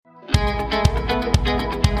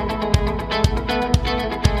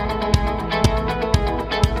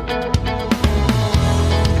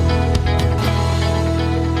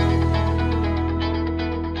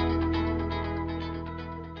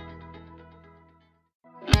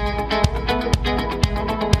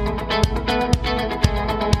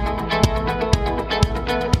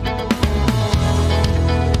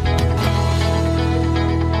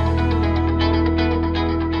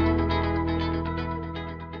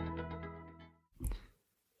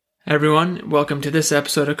Hi everyone, welcome to this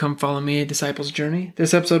episode of Come Follow Me, A Disciple's Journey.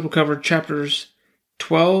 This episode will cover chapters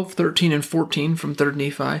 12, 13, and 14 from 3rd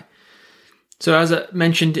Nephi. So as I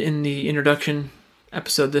mentioned in the introduction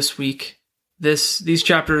episode this week, these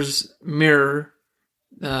chapters mirror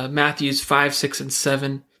Matthew's 5, 6, and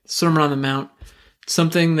 7, Sermon on the Mount,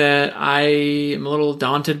 something that I am a little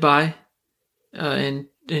daunted by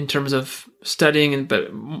in terms of studying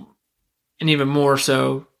and even more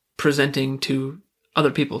so presenting to other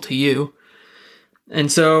people, to you. And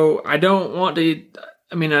so I don't want to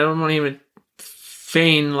even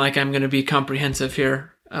feign like I'm going to be comprehensive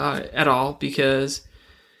here at all, because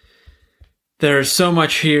there's so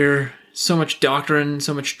much here, so much doctrine,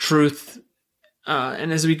 so much truth.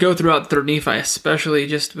 And as we go throughout 3rd Nephi, especially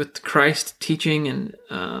just with Christ teaching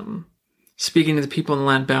and speaking to the people in the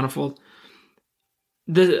land bountiful,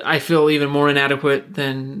 I feel even more inadequate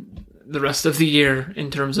than the rest of the year in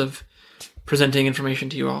terms of presenting information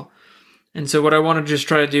to you all. And so what I want to just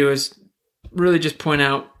try to do is really just point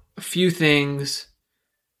out a few things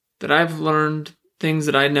that I've learned, things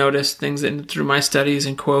that I noticed, things that through my studies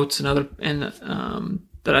and quotes and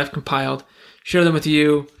that I've compiled, share them with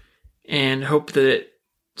you, and hope that it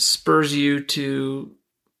spurs you to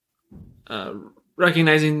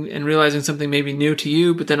recognizing and realizing something maybe new to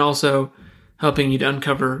you, but then also helping you to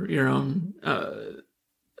uncover your own,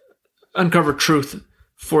 uncover truth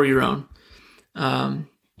for your own. On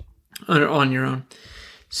your own.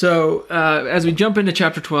 So as we jump into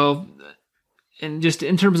chapter 12, and just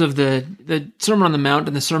in terms of the Sermon on the Mount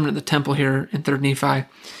and the Sermon at the Temple here in 3rd Nephi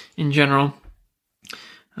in general,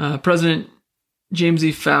 President James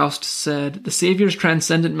E. Faust said, "The Savior's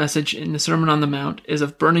transcendent message in the Sermon on the Mount is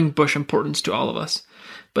of burning bush importance to all of us.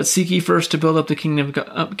 But seek ye first to build up the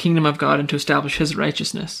kingdom of God and to establish his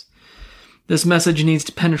righteousness. This message needs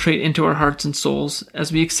to penetrate into our hearts and souls.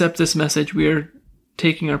 As we accept this message, we are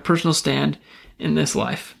taking our personal stand in this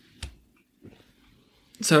life."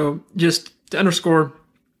 So just to underscore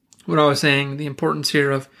what I was saying, the importance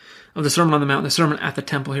here of the Sermon on the Mount, the Sermon at the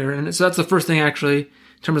Temple here. And so that's the first thing actually,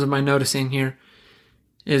 in terms of my noticing here,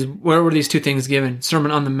 is where were these two things given?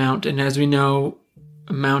 Sermon on the Mount. And as we know,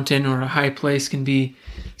 a mountain or a high place can be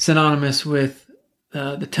synonymous with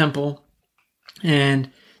the temple.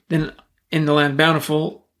 And then in the land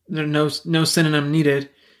bountiful, there's no synonym needed.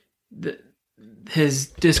 His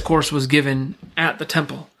discourse was given at the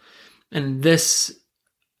temple. And this,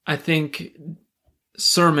 I think,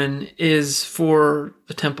 sermon is for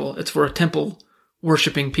the temple. It's for a temple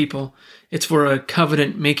worshiping people. It's for a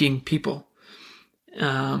covenant making people.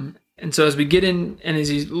 And so as we get in, and as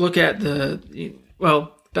you look at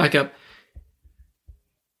back up.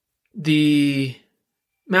 The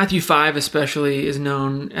Matthew 5 especially is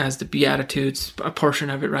known as the Beatitudes, a portion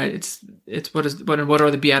of it, right? It's what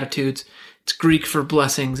are the Beatitudes? It's Greek for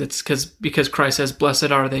blessings. It's because Christ says, "Blessed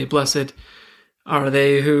are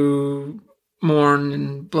they who mourn,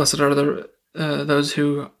 and blessed are those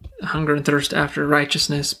who hunger and thirst after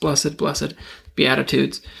righteousness. Blessed,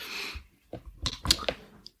 Beatitudes."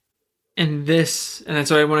 And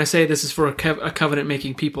so when I say this is for a covenant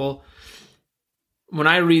making people, when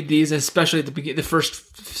I read these, especially the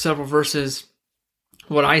first several verses,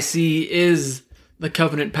 what I see is the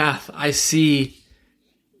covenant path. I see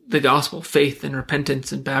the gospel, faith and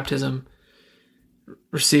repentance and baptism,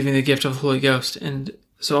 receiving the gift of the Holy Ghost. And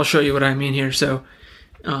so I'll show you what I mean here. So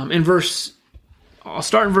I'll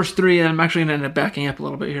start in verse 3, and I'm actually going to end up backing up a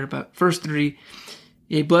little bit here. But verse 3,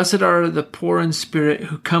 "Yea, blessed are the poor in spirit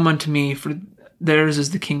who come unto me, for theirs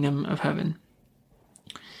is the kingdom of heaven."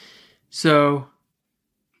 So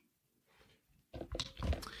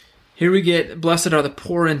here we get, blessed are the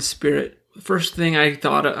poor in spirit. The first thing I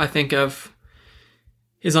think of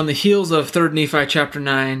is on the heels of 3rd Nephi chapter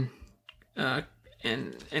 9,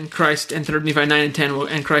 and Christ, and 3rd Nephi 9 and 10,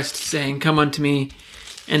 and Christ saying, "Come unto me,"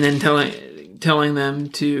 and then telling them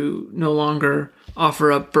to no longer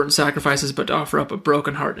offer up burnt sacrifices, but to offer up a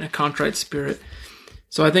broken heart and a contrite spirit.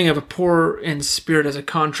 So I think of a poor in spirit as a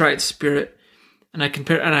contrite spirit, and I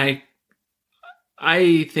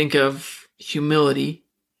think of humility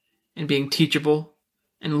and being teachable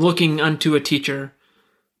and looking unto a teacher.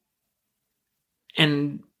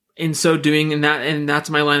 And in so doing, and that's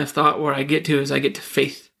my line of thought, where I get to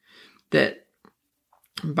faith. That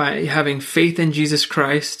by having faith in Jesus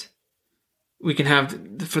Christ, we can have,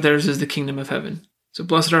 for theirs is the kingdom of heaven. So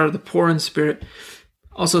blessed are the poor in spirit.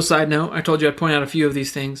 Also, side note, I told you I'd point out a few of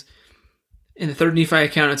these things. In the 3rd Nephi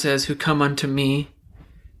account, it says, "Who come unto me."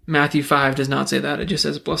 Matthew 5 does not say that. It just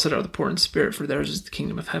says, "Blessed are the poor in spirit, for theirs is the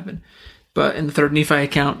kingdom of heaven." But in the 3rd Nephi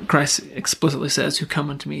account, Christ explicitly says, "Who come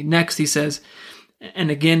unto me." Next, he says,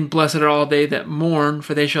 And again, blessed are all they that mourn,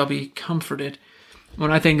 for they shall be comforted.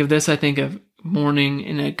 When I think of this, I think of mourning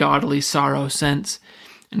in a godly sorrow sense.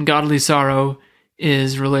 And godly sorrow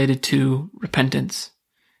is related to repentance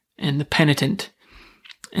and the penitent.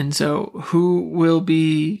 And so who will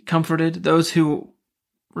be comforted? Those who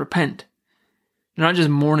repent. They're not just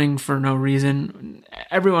mourning for no reason.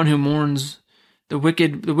 Everyone who mourns, the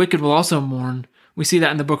wicked will also mourn. We see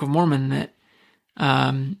that in the Book of Mormon, that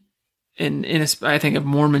I think of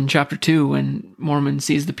Mormon chapter 2, when Mormon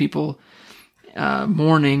sees the people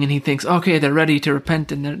mourning, and he thinks, okay, they're ready to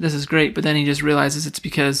repent, and this is great. But then he just realizes it's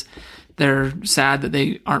because they're sad that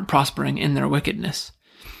they aren't prospering in their wickedness.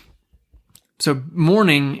 So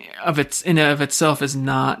mourning in and of itself is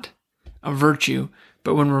not a virtue,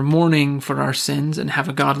 but when we're mourning for our sins and have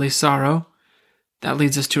a godly sorrow, that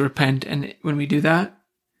leads us to repent. And when we do that,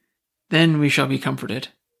 then we shall be comforted.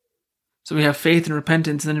 So we have faith and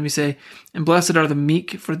repentance, and then we say, and blessed are the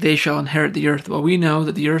meek, for they shall inherit the earth. Well, we know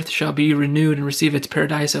that the earth shall be renewed and receive its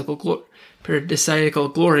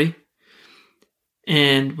paradisiacal glory,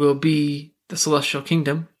 and will be the celestial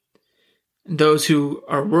kingdom. And those who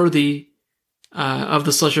are worthy of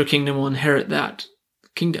the celestial kingdom will inherit that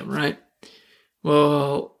kingdom, right?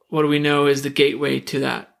 Well, what do we know is the gateway to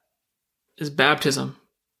that is baptism.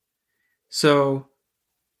 So,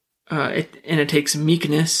 it takes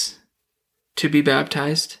meekness to be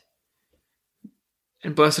baptized.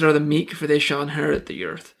 And blessed are the meek, for they shall inherit the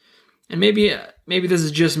earth. And maybe this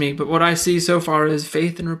is just me, but what I see so far is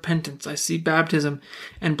faith and repentance. I see baptism,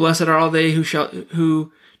 and blessed are all they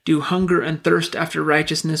who do hunger and thirst after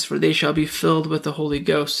righteousness, for they shall be filled with the Holy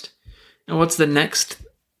Ghost. And what's the next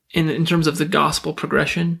in terms of the gospel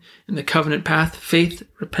progression and the covenant path? Faith,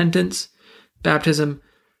 repentance, baptism,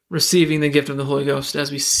 receiving the gift of the Holy Ghost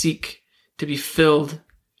as we seek to be filled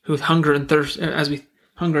with hunger and thirst, as we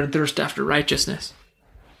hunger and thirst after righteousness.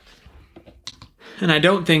 And I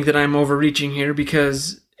don't think that I'm overreaching here,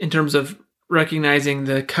 because in terms of recognizing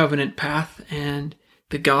the covenant path and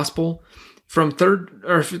the gospel, from 3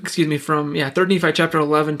 Nephi chapter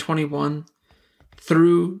 11, 21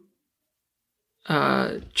 through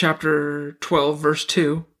chapter 12, verse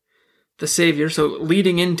 2, the Savior, so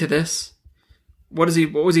leading into this, what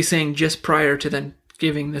was he saying just prior to then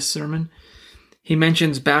giving this sermon? He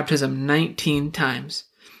mentions baptism 19 times.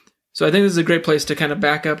 So I think this is a great place to kind of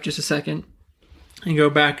back up just a second and go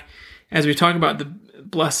back as we talk about the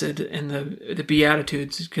blessed and the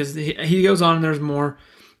Beatitudes, because he goes on and there's more.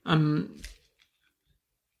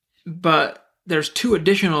 But there's 2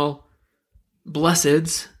 additional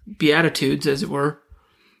blesseds, Beatitudes as it were,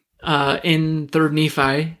 in 3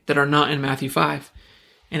 Nephi that are not in Matthew 5.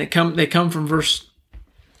 And they come from verse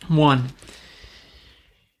 1.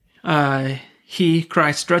 He,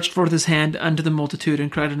 Christ, stretched forth his hand unto the multitude and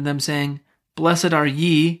cried unto them, saying, Blessed are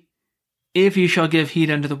ye, if ye shall give heed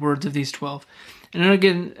unto the words of these 12. And then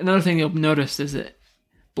again, another thing you'll notice is that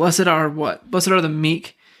blessed are what? Blessed are the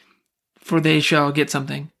meek, for they shall get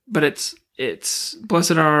something. But it's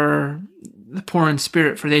blessed are the poor in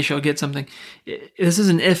spirit, for they shall get something. This is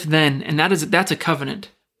an if-then, and that's a covenant.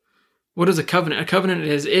 What is a covenant? A covenant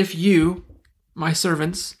is if you, my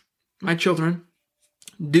servants, my children,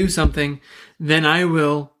 do something, then I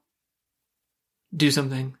will do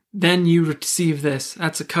something. Then you receive this.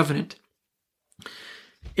 That's a covenant.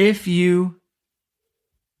 If you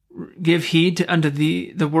give heed unto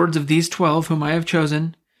the words of these 12 whom I have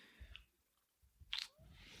chosen,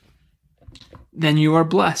 then you are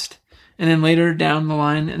blessed. And then later down the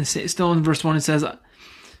line, and still in verse 1, it says,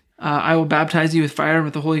 I will baptize you with fire and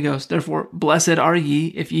with the Holy Ghost. Therefore, blessed are ye,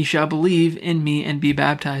 if ye shall believe in me and be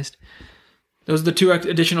baptized. Those are the 2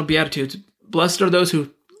 additional Beatitudes. Blessed are those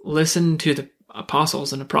who listen to the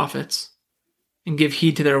apostles and the prophets and give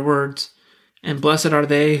heed to their words. And blessed are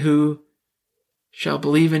they who shall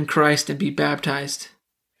believe in Christ and be baptized.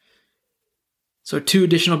 So 2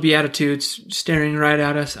 additional Beatitudes staring right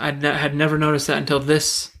at us. I had never noticed that until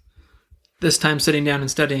this time sitting down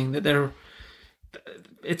and studying, that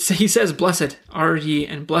he says, blessed are ye,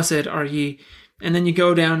 and blessed are ye. And then you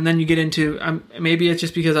go down, and then you get into, maybe it's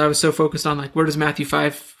just because I was so focused on, where does Matthew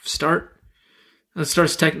 5 start? It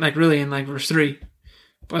starts really in, verse 3.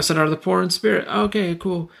 Blessed are the poor in spirit. Okay,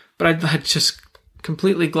 cool. But I had just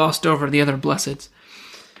completely glossed over the other blesseds.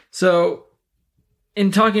 So,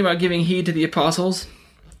 in talking about giving heed to the apostles,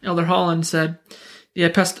 Elder Holland said,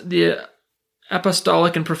 the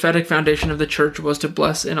apostolic and prophetic foundation of the church was to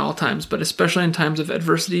bless in all times, but especially in times of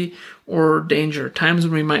adversity or danger, times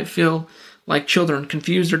when we might feel like children,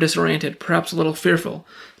 confused or disoriented, perhaps a little fearful,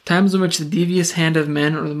 times in which the devious hand of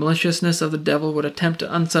men or the maliciousness of the devil would attempt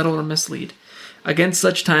to unsettle or mislead. Against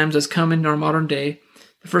such times as come in our modern day,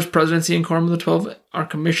 the first presidency and quorum of the 12 are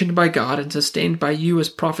commissioned by God and sustained by you as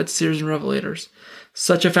prophets, seers, and revelators.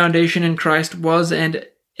 Such a foundation in Christ was and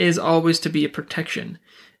is always to be a protection.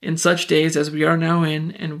 In such days as we are now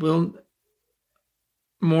in, and will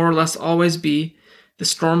more or less always be, the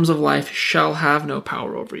storms of life shall have no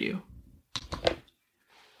power over you.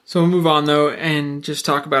 So we'll move on, though, and just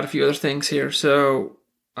talk about a few other things here. So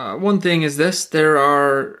one thing is this. There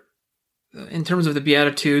are, in terms of the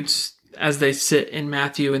Beatitudes, as they sit in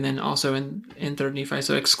Matthew and then also in 3rd Nephi,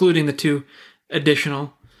 so excluding the two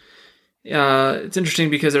additional, it's interesting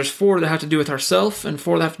because there's 4 that have to do with ourselves and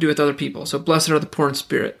 4 that have to do with other people. So blessed are the poor in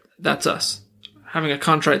spirit. That's us. Having a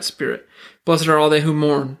contrite spirit. Blessed are all they who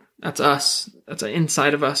mourn. That's us. That's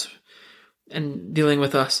inside of us and dealing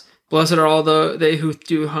with us. Blessed are all they who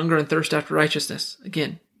do hunger and thirst after righteousness.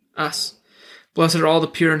 Again, us. Blessed are all the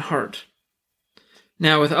pure in heart.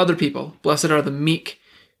 Now with other people, blessed are the meek.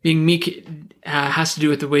 Being meek has to do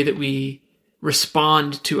with the way that we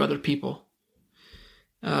respond to other people.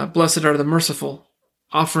 Blessed are the merciful,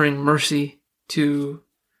 offering mercy to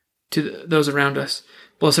those around us.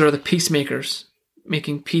 Blessed are the peacemakers,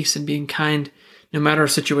 making peace and being kind no matter our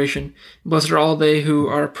situation. Blessed are all they who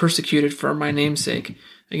are persecuted for my name's sake.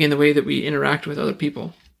 Again, the way that we interact with other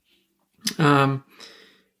people.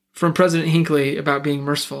 From President Hinckley about being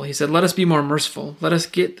merciful, he said, "Let us be more merciful. Let us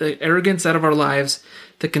get the arrogance out of our lives,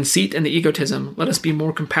 the conceit and the egotism. Let us be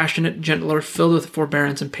more compassionate, gentler, filled with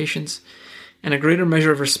forbearance and patience, and a greater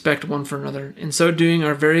measure of respect one for another. In so doing,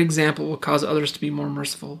 our very example will cause others to be more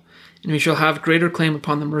merciful, and we shall have greater claim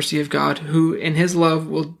upon the mercy of God, who in his love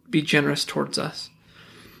will be generous towards us."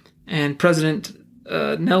 And President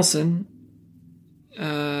Nelson,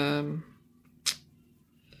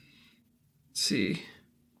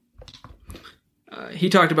 he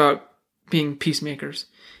talked about being peacemakers.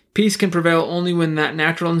 Peace can prevail only when that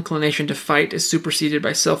natural inclination to fight is superseded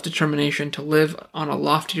by self-determination to live on a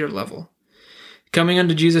loftier level. Coming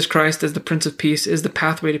unto Jesus Christ as the Prince of Peace is the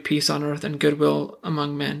pathway to peace on earth and goodwill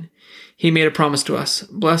among men. He made a promise to us.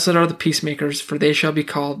 Blessed are the peacemakers, for they shall be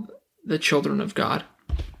called the children of God.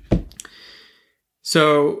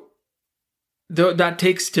 So that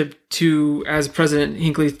takes to, as President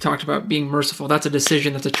Hinckley talked about, being merciful. That's a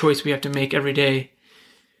decision, that's a choice we have to make every day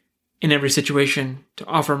in every situation to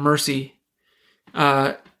offer mercy.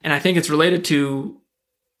 And I think it's related to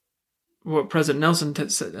what President Nelson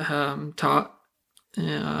taught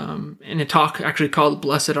in a talk actually called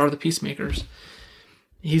 "Blessed Are the Peacemakers."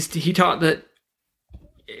 He taught that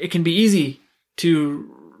it can be easy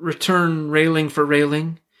to return railing for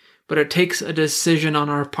railing, but it takes a decision on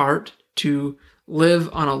our part to live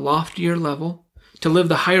on a loftier level, to live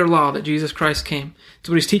the higher law that Jesus Christ came.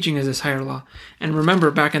 So what he's teaching is this higher law. And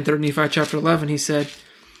remember, back in 3 Nephi chapter 11, he said,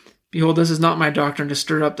 "Behold, this is not my doctrine to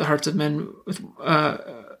stir up the hearts of men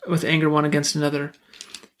with anger one against another.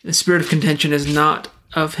 The spirit of contention is not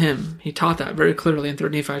of him." He taught that very clearly in 3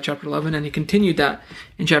 Nephi chapter 11, and he continued that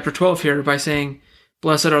in chapter 12 here by saying,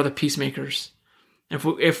 "Blessed are the peacemakers."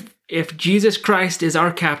 If Jesus Christ is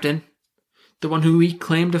our captain, the one who we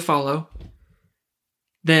claim to follow,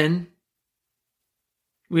 then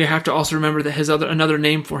we have to also remember that another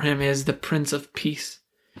name for him is the Prince of Peace.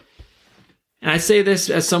 And I say this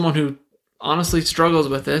as someone who honestly struggles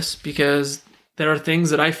with this, because there are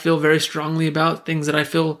things that I feel very strongly about, things that I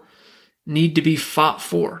feel need to be fought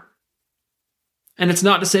for. And it's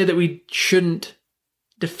not to say that we shouldn't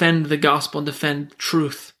defend the gospel and defend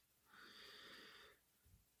truth.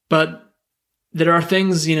 But there are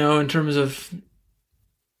things, in terms of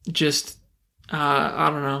just, I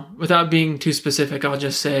don't know, without being too specific, I'll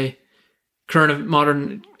just say current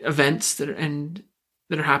modern events that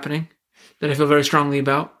are happening that I feel very strongly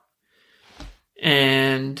about,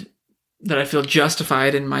 and that I feel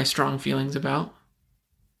justified in my strong feelings about.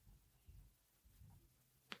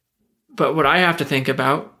 But what I have to think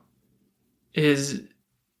about is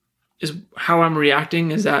how I'm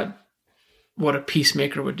reacting. Is that what a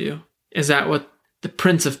peacemaker would do? Is that what the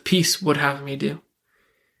Prince of Peace would have me do?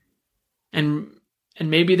 And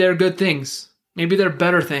maybe they're good things. Maybe they're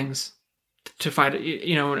better things to fight,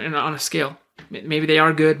 and on a scale. Maybe they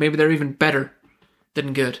are good. Maybe they're even better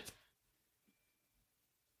than good.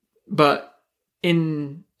 But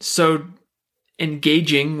in so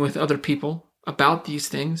engaging with other people about these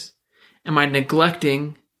things, am I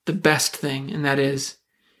neglecting the best thing, and that is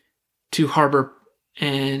to harbor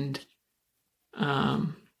and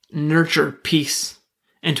nurture peace,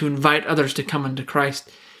 and to invite others to come unto Christ,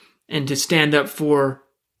 and to stand up for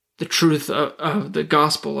the truth of the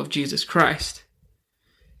gospel of Jesus Christ?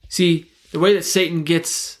 See, the way that Satan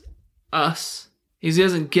gets us is he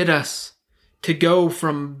doesn't get us to go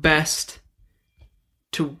from best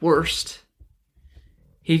to worst.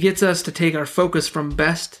 He gets us to take our focus from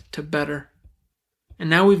best to better. And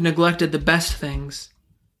now we've neglected the best things,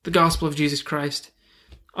 the gospel of Jesus Christ,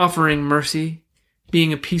 offering mercy,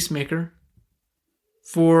 being a peacemaker.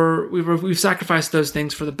 We've sacrificed those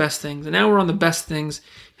things for the best things. And now we're on the best things.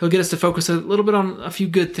 He'll get us to focus a little bit on a few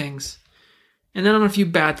good things, and then on a few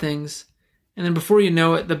bad things. And then before you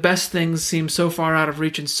know it, the best things seem so far out of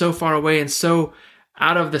reach and so far away and so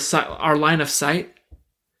out of our line of sight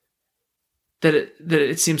that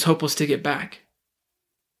it seems hopeless to get back.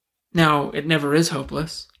 Now, it never is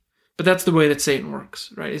hopeless, but that's the way that Satan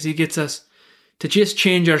works, right? Is he gets us to just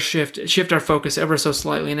shift our focus ever so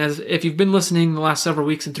slightly. And if you've been listening the last several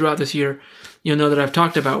weeks and throughout this year, you'll know that I've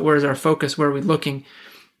talked about where's our focus, where are we looking.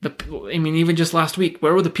 Even just last week,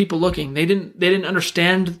 where were the people looking? They didn't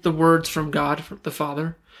understand the words from God, the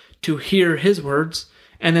Father, to hear his words,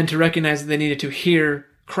 and then to recognize that they needed to hear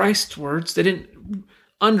Christ's words. They didn't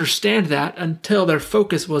understand that until their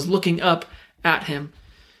focus was looking up at him.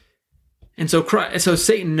 And so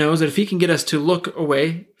Satan knows that if he can get us to look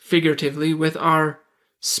away, figuratively, with our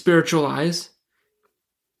spiritual eyes,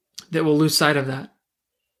 that we'll lose sight of that.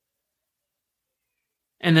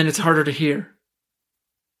 And then it's harder to hear.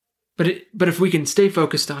 But if we can stay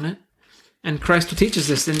focused on it, and Christ teaches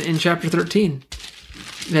this in chapter 13,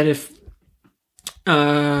 that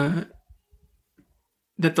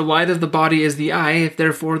that the light of the body is the eye, if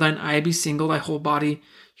therefore thine eye be single, thy whole body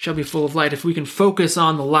shall be full of light. If we can focus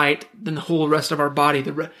on the light, then the whole rest of our body,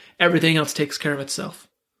 everything else takes care of itself.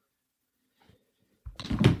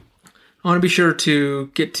 I want to be sure to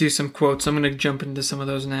get to some quotes. I'm going to jump into some of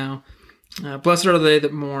those now. Blessed are they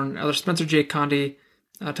that mourn. Elder Spencer J. Condie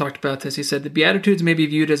talked about this. He said, the Beatitudes may be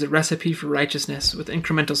viewed as a recipe for righteousness with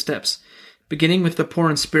incremental steps, beginning with the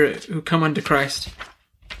poor in spirit who come unto Christ.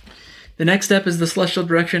 The next step is the celestial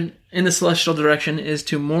direction. In the celestial direction is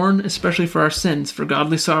to mourn, especially for our sins, for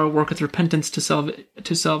godly sorrow worketh repentance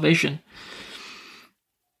to salvation.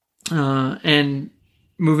 And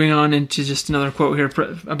moving on into just another quote here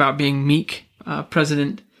about being meek.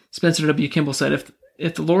 President Spencer W. Kimball said,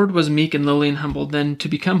 if the Lord was meek and lowly and humble, then to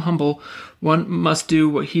become humble, one must do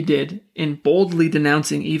what he did in boldly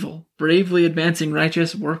denouncing evil, bravely advancing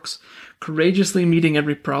righteous works, courageously meeting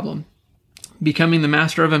every problem, becoming the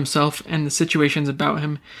master of himself and the situations about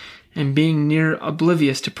him, and being near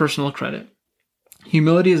oblivious to personal credit.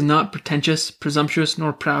 Humility is not pretentious, presumptuous,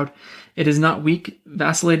 nor proud. It is not weak,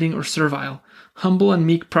 vacillating, or servile. Humble and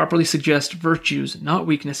meek properly suggest virtues, not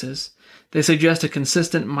weaknesses. They suggest a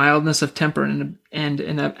consistent mildness of temper and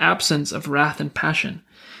an absence of wrath and passion.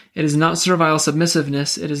 It is not servile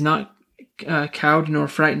submissiveness. It is not cowed nor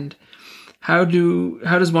frightened. How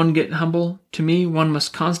does one get humble? To me, one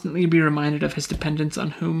must constantly be reminded of his dependence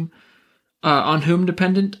on whom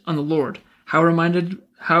dependent? On the Lord. How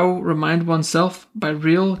remind oneself? By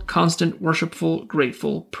real, constant, worshipful,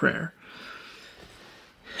 grateful prayer.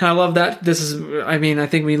 And I love that. I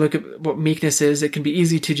think when you look at what meekness is, it can be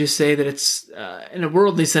easy to just say that it's, in a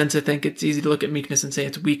worldly sense, I think it's easy to look at meekness and say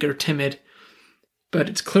it's weak or timid, but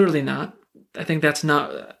it's clearly not. I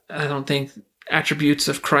don't think attributes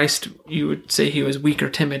of Christ, you would say he was weak or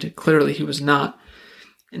timid. Clearly he was not.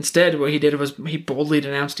 Instead, what he did was he boldly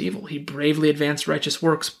denounced evil. He bravely advanced righteous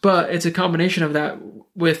works, but it's a combination of that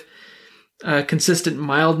with consistent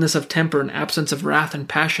mildness of temper and absence of wrath and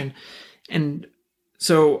passion. And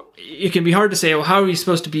so it can be hard to say, well, how are you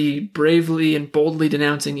supposed to be bravely and boldly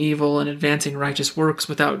denouncing evil and advancing righteous works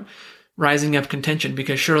without rising up contention?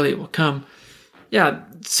 Because surely it will come. Yeah,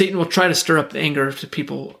 Satan will try to stir up the anger of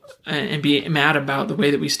people and be mad about the way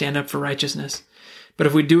that we stand up for righteousness. But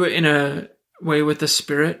if we do it in a way with the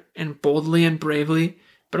Spirit and boldly and bravely,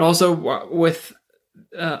 but also with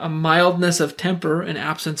a mildness of temper and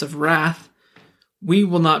absence of wrath, we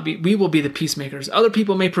will be the peacemakers. Other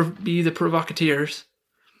people may be the provocateurs,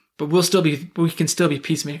 but we can still be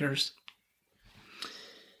peacemakers.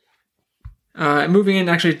 Moving in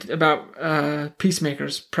actually about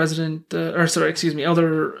peacemakers,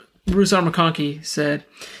 Elder Bruce R. McConkie said,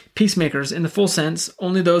 peacemakers, in the full sense,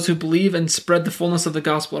 only those who believe and spread the fullness of the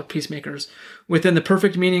gospel are peacemakers. Within the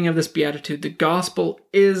perfect meaning of this beatitude, the gospel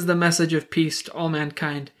is the message of peace to all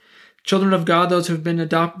mankind. Children of God, those who have been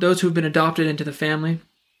adopted into the family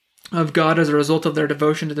of God as a result of their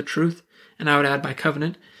devotion to the truth, and I would add by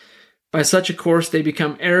covenant. By such a course, they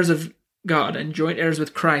become heirs of God and joint heirs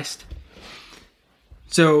with Christ.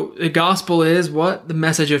 So the gospel is what? The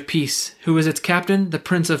message of peace. Who is its captain? The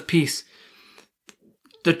Prince of Peace.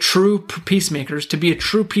 The true peacemakers. To be a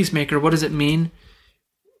true peacemaker, what does it mean?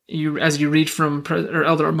 As you read from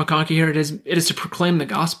Elder McConkie here, it is to proclaim the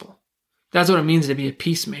gospel. That's what it means to be a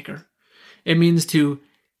peacemaker. It means to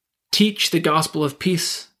teach the gospel of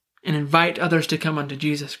peace and invite others to come unto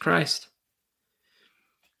Jesus Christ.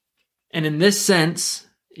 And in this sense,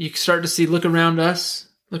 you start to see, look around us,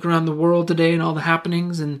 look around the world today and all the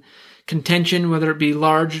happenings and contention, whether it be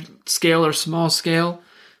large scale or small scale.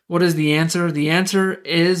 What is the answer? The answer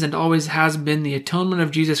is and always has been the atonement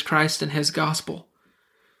of Jesus Christ and his gospel.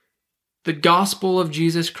 The gospel of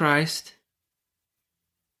Jesus Christ,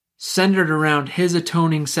 centered around his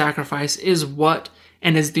atoning sacrifice, is what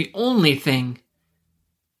and is the only thing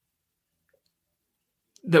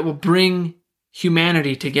that will bring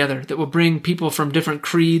humanity together, that will bring people from different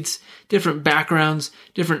creeds, different backgrounds,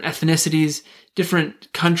 different ethnicities,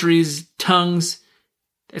 different countries, tongues.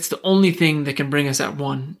 It's the only thing that can bring us at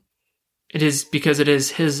one. It is because it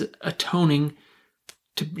is his atoning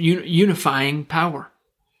to unifying power.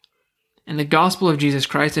 And the gospel of Jesus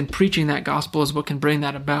Christ and preaching that gospel is what can bring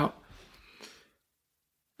that about.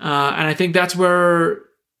 And I think that's where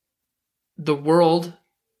the world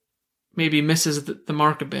maybe misses the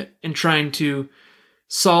mark a bit in trying to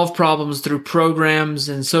solve problems through programs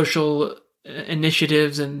and social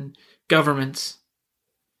initiatives and governments.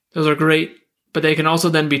 Those are great, but they can also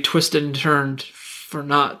then be twisted and turned for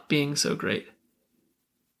not being so great.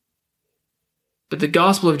 But the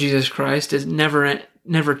gospel of Jesus Christ is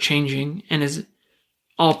never changing and is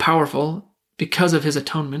all powerful because of his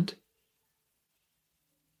atonement.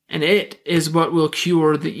 And it is what will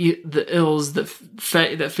cure the ills that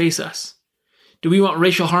face us. Do we want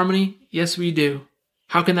racial harmony? Yes, we do.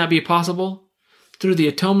 How can that be possible? Through the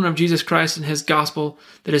atonement of Jesus Christ and his gospel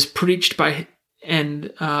that is preached by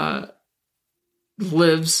and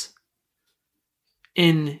lives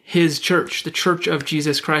in his church, the Church of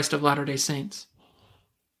Jesus Christ of Latter-day Saints.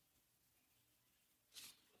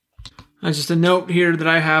 Just a note here that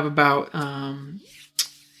I have about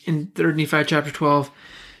in 3 Nephi chapter 12,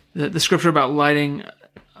 the scripture about lighting.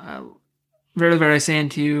 Verily, verily, I say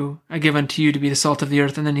unto you, I give unto you to be the salt of the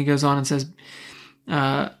earth. And then he goes on and says,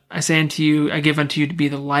 I say unto you, I give unto you to be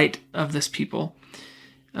the light of this people.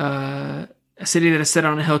 A city that is set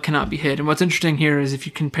on a hill cannot be hid. And what's interesting here is if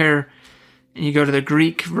you compare and you go to the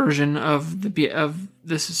Greek version of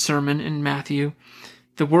this sermon in Matthew,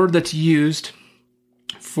 the word that's used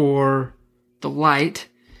for the light,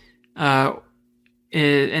 and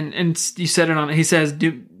you said it on. He says,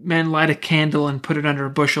 "Do men light a candle and put it under a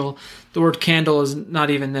bushel?" The word "candle" is not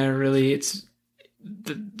even there really. It's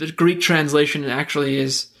the Greek translation actually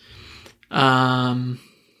is,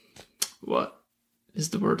 what is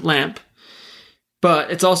the word lamp?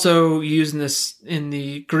 But it's also used in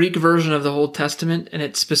the Greek version of the Old Testament, and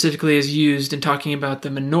it specifically is used in talking about the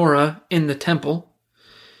menorah in the temple.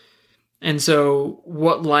 And so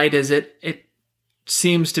what light is it? It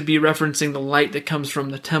seems to be referencing the light that comes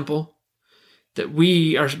from the temple, that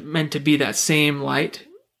we are meant to be that same light.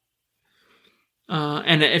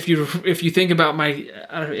 And if you think about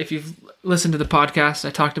if you've listened to the podcast,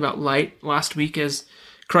 I talked about light last week as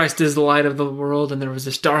Christ is the light of the world, and there was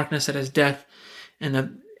this darkness at his death,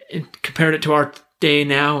 and compared it to our day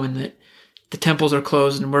now, and that the temples are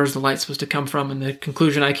closed, and where's the light supposed to come from? And the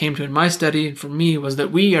conclusion I came to in my study, and for me, was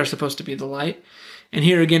that we are supposed to be the light. And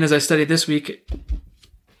here again, as I studied this week,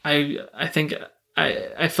 I think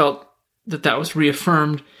I felt that was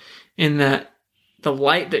reaffirmed in that the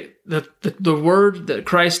light that the word that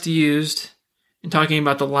Christ used in talking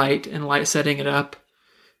about the light and light setting it up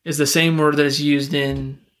is the same word that is used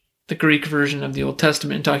in the Greek version of the Old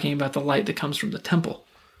Testament in talking about the light that comes from the temple.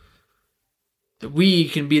 That we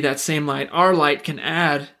can be that same light. Our light can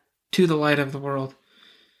add to the light of the world.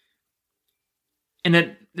 And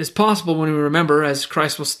it is possible when we remember, as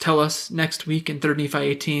Christ will tell us next week in 3 Nephi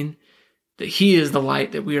 18, that he is the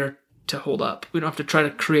light that we are to hold up. We don't have to try to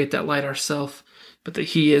create that light ourselves, but that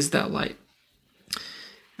he is that light.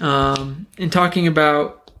 In talking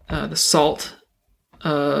about the salt,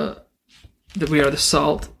 that we are the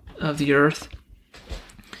salt of the earth,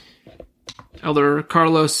 Elder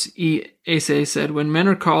Carlos E. Ase said, "When men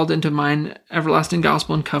are called into mine everlasting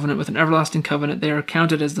gospel and covenant with an everlasting covenant, they are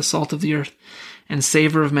counted as the salt of the earth and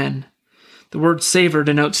savor of men." The word savor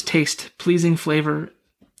denotes taste, pleasing flavor,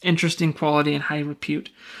 interesting quality, and high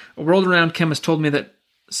repute. A world-renowned chemist told me that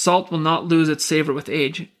salt will not lose its savor with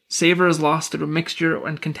age. Savor is lost through mixture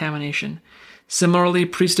and contamination. Similarly,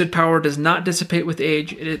 priesthood power does not dissipate with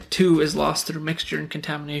age. It too is lost through mixture and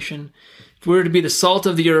contamination. If we were to be the salt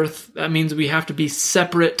of the earth, that means we have to be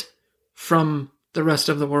separate from the rest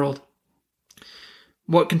of the world.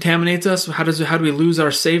 What contaminates us? How do we lose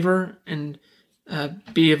our savor and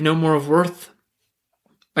be of no more of worth?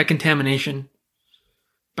 By contamination,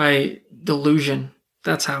 by delusion.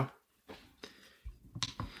 That's how.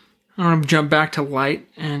 I want to jump back to light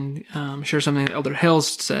and share something that Elder Hales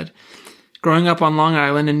said. Growing up on Long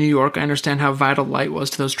Island in New York, I understand how vital light was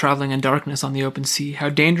to those traveling in darkness on the open sea. How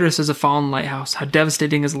dangerous is a fallen lighthouse. How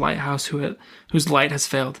devastating is a lighthouse whose light has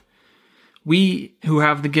failed. We who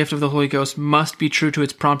have the gift of the Holy Ghost must be true to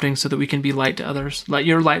its prompting so that we can be light to others. Let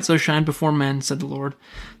your light so shine before men, said the Lord,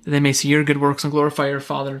 that they may see your good works and glorify your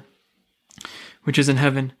Father, which is in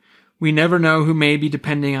heaven. We never know who may be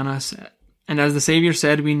depending on us. And as the Savior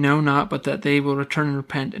said, we know not but that they will return and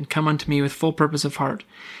repent and come unto me with full purpose of heart.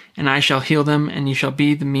 And I shall heal them, and ye shall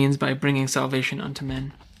be the means by bringing salvation unto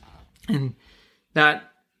men. And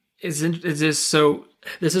that is just so.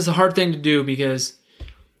 This is a hard thing to do because,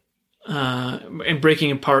 in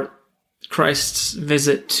breaking apart Christ's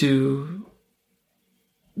visit to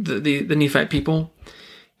the Nephite people,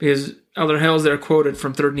 because Elder Hales there quoted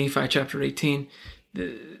from 3 Nephi chapter 18.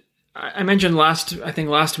 I mentioned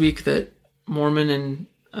last week that Mormon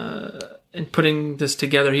in putting this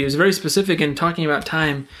together, he was very specific in talking about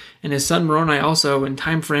time, and his son Moroni also in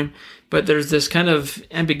time frame. But there's this kind of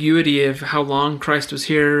ambiguity of how long Christ was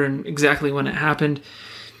here and exactly when it happened.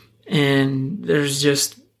 And there's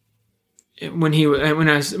just when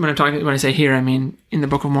I say here, I mean in the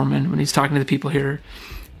Book of Mormon when he's talking to the people here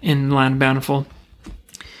in the Land of Bountiful.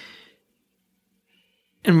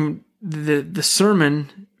 And the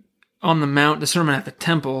sermon on the mount, the sermon at the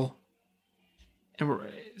temple, and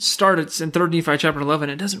started in 3 Nephi chapter 11.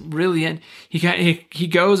 It doesn't really end. He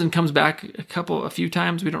goes and comes back a few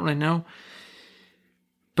times. We don't really know.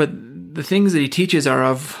 But the things that he teaches are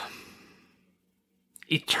of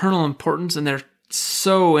eternal importance, and they're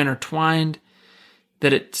so intertwined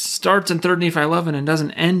that it starts in 3 Nephi 11 and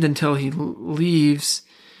doesn't end until he leaves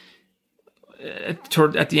at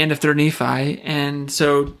the end of 3 Nephi. And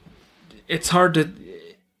so it's hard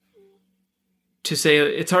to say.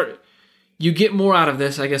 It's hard. You get more out of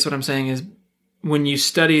this, I guess what I'm saying is, when you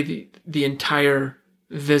study the entire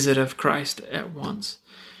visit of Christ at once.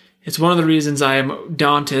 It's one of the reasons I am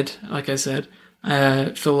daunted, like I said.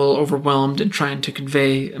 I feel a little overwhelmed in trying to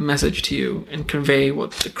convey a message to you and convey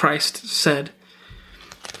what Christ said.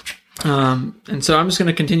 And so I'm just going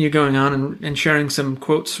to continue going on and sharing some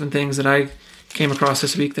quotes from things that I came across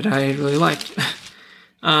this week that I really liked.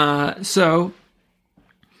 So,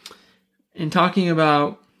 in talking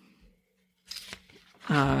about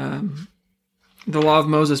the law of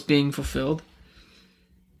Moses being fulfilled.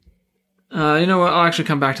 You know what? I'll actually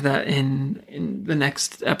come back to that in the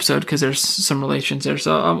next episode because there's some relations there.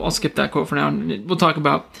 So I'll skip that quote for now. And we'll talk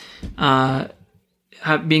about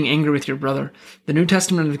being angry with your brother. The New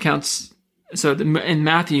Testament accounts. So in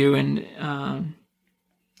Matthew in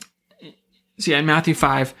Matthew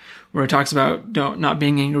 5, where it talks about not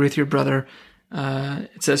being angry with your brother,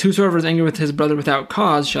 it says, "Whosoever is angry with his brother without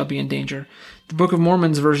cause shall be in danger." The Book of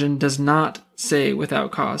Mormon's version does not say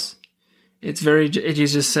without cause. It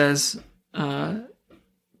just says, "But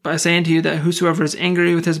I say unto you that whosoever is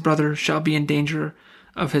angry with his brother shall be in danger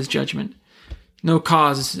of his judgment." No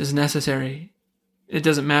cause is necessary. It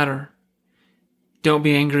doesn't matter. Don't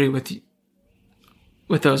be angry with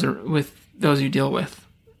those you deal with.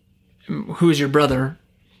 Who is your brother,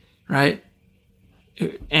 right?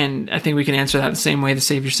 And I think we can answer that the same way the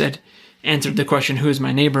Savior answered the question, "Who is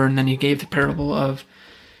my neighbor?" And then he gave the parable of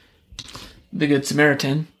the Good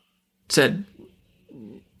Samaritan, said,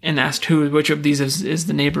 and asked which of these is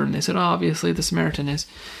the neighbor, and they said, obviously the Samaritan is.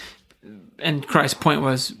 And Christ's point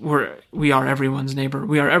was, we are everyone's neighbor.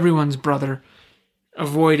 We are everyone's brother.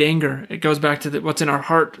 Avoid anger. It goes back to what's in our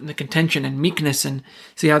heart and the contention and meekness, and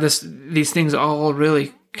see how these things all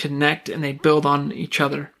really connect and they build on each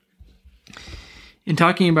other. In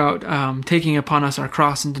talking about taking upon us our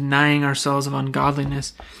cross and denying ourselves of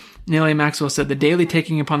ungodliness, Neal A. Maxwell said, "The daily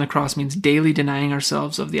taking upon the cross means daily denying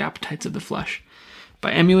ourselves of the appetites of the flesh.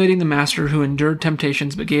 By emulating the Master who endured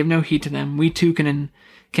temptations but gave no heed to them, we too can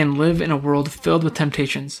live in a world filled with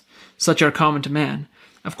temptations. Such are common to man.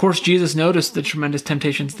 Of course, Jesus noticed the tremendous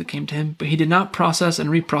temptations that came to him, but he did not process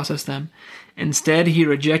and reprocess them. Instead, he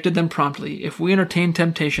rejected them promptly. If we entertain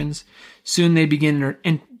temptations, soon they begin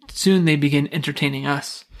entertaining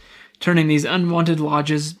us. Turning these unwanted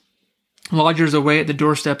lodgers away at the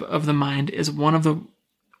doorstep of the mind is one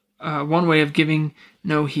way of giving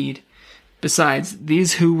no heed. Besides,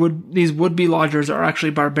 these would-be lodgers are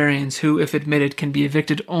actually barbarians who, if admitted, can be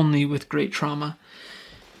evicted only with great trauma.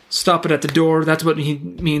 Stop it at the door. That's what he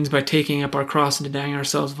means by taking up our cross and denying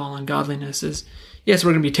ourselves of all ungodliness. Is, yes,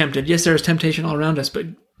 we're going to be tempted. Yes, there is temptation all around us, but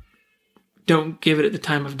don't give it at the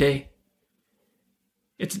time of day.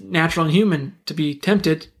 It's natural and human to be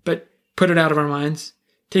tempted, but put it out of our minds.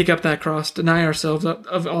 Take up that cross, deny ourselves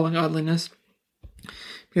of all ungodliness.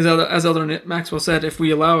 Because as Elder Maxwell said, if we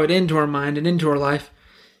allow it into our mind and into our life,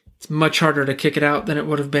 it's much harder to kick it out than it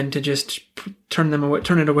would have been to just turn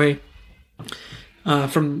it away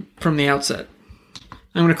from the outset.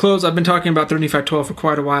 I'm going to close. I've been talking about 3 Nephi 12 for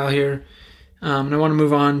quite a while here, and I want to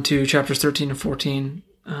move on to chapters 13 and 14.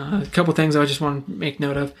 A couple things I just want to make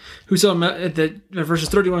note of. Verses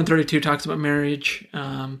 31 and 32 talks about marriage.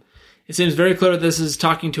 It seems very clear that this is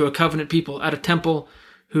talking to a covenant people at a temple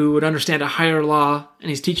who would understand a higher law, and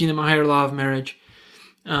he's teaching them a higher law of marriage.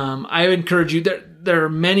 I would encourage you, there are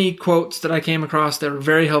many quotes that I came across that were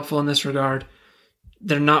very helpful in this regard.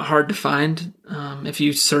 They're not hard to find. If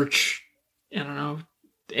you search, the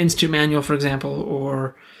Institute Manual, for example,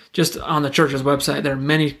 or just on the church's website, there are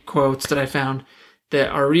many quotes that I found that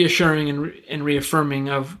are reassuring and reaffirming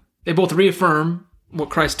they both reaffirm what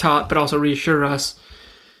Christ taught, but also reassure us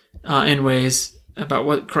in ways about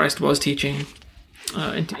what Christ was teaching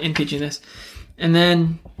in teaching this. And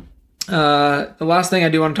then the last thing I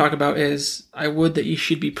do want to talk about is, I would that ye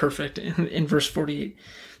should be perfect, in verse 48.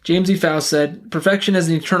 James E. Faust said, "Perfection is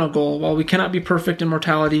an eternal goal. While we cannot be perfect in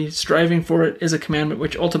mortality, striving for it is a commandment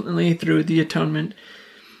which ultimately, through the atonement,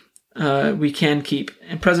 we can keep."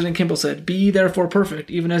 And President Kimball said, "Be therefore perfect,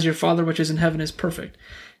 even as your Father which is in heaven is perfect."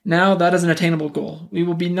 Now that is an attainable goal. We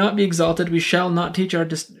will not be exalted. We shall not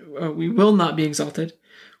we will not be exalted.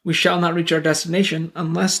 We shall not reach our destination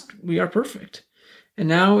unless we are perfect. And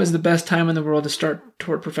now is the best time in the world to start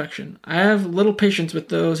toward perfection. I have little patience with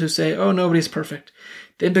those who say, "Oh, nobody's perfect."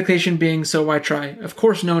 The implication being, so why try? Of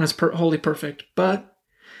course no one is wholly perfect, but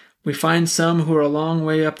we find some who are a long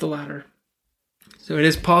way up the ladder. So it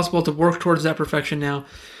is possible to work towards that perfection now.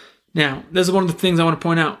 Now, this is one of the things I want to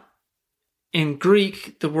point out. In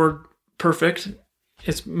Greek, the word perfect,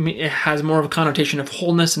 it has more of a connotation of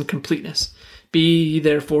wholeness and completeness. Be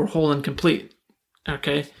therefore whole and complete.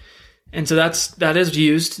 Okay? And so that is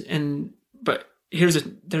used, but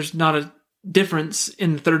there's not a difference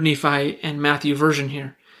in the 3rd Nephi and Matthew version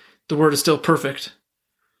here. The word is still perfect.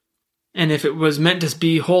 And if it was meant to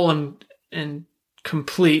be whole and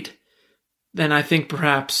complete, then I think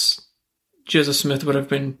perhaps Joseph Smith would have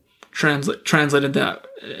been translated that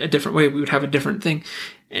a different way. We would have a different thing.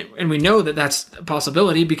 And we know that that's a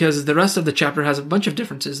possibility because the rest of the chapter has a bunch of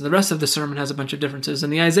differences. The rest of the sermon has a bunch of differences.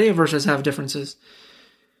 And the Isaiah verses have differences.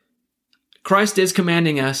 Christ is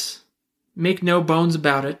commanding us, make no bones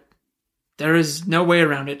about it. There is no way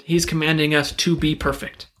around it. He's commanding us to be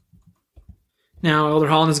perfect. Now, Elder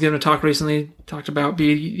Holland has given a talk recently, talked about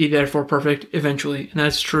be ye therefore perfect eventually, and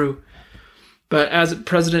that's true. But as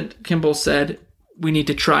President Kimball said, we need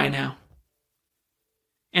to try now.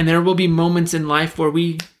 And there will be moments in life where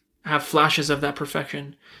we have flashes of that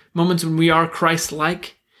perfection. Moments when we are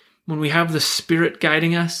Christ-like, when we have the Spirit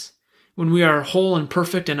guiding us, when we are whole and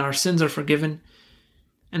perfect and our sins are forgiven.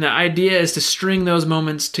 And the idea is to string those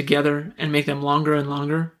moments together and make them longer and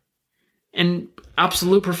longer. And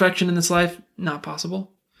absolute perfection in this life, not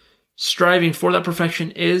possible. Striving for that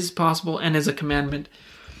perfection is possible and is a commandment.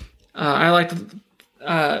 I liked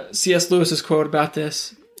C.S. Lewis's quote about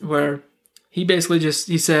this, where he basically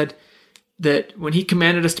he said that when he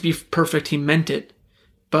commanded us to be perfect, he meant it.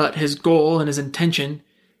 But his goal and his intention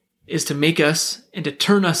is to make us and to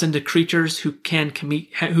turn us into creatures who can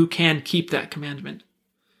keep that commandment.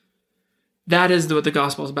 That is what the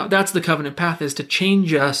gospel is about. That's the covenant path, is to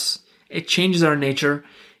change us. It changes our nature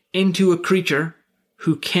into a creature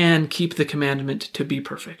who can keep the commandment to be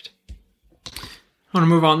perfect. I want to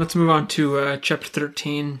move on. Let's move on to chapter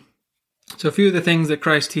 13. So a few of the things that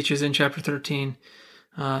Christ teaches in chapter 13,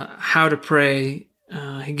 how to pray.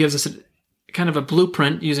 He gives us kind of a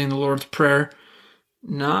blueprint using the Lord's Prayer,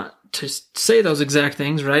 not to say those exact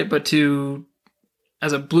things, right, but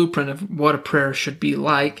as a blueprint of what a prayer should be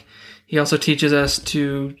like. He also teaches us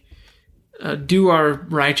to do our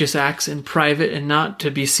righteous acts in private and not to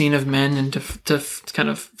be seen of men and to kind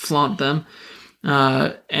of flaunt them,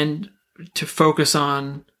 and to focus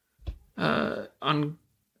on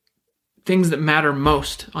things that matter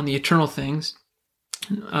most, on the eternal things.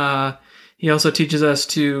 He also teaches us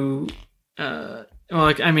to, in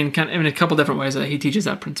a couple different ways that he teaches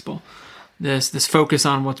that principle. This focus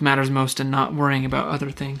on what matters most and not worrying about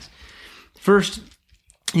other things. First,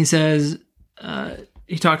 he says,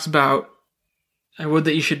 he talks about, I would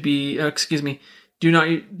that you should be,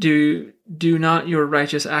 do not your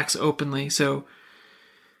righteous acts openly. So,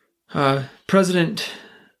 President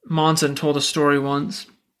Monson told a story once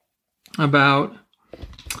about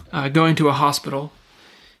going to a hospital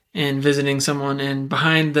and visiting someone, and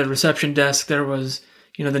behind the reception desk there was,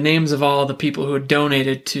 the names of all the people who had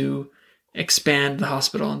donated to expand the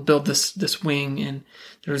hospital and build this wing. And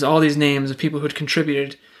there was all these names of people who had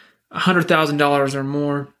contributed $100,000 or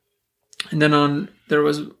more. And then there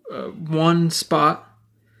was one spot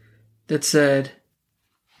that said,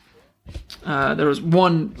 there was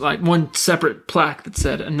one separate plaque that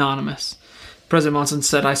said anonymous. President Monson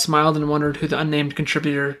said, "I smiled and wondered who the unnamed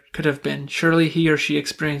contributor could have been. Surely he or she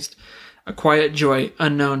experienced a quiet joy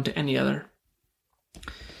unknown to any other."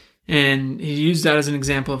 And he used that as an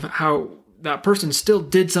example of how that person still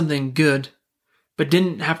did something good, but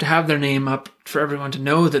didn't have to have their name up for everyone to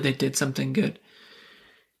know that they did something good.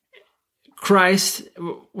 Christ,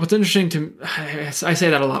 what's interesting to, I say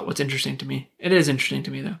that a lot, what's interesting to me. It is interesting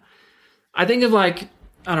to me, though. I think of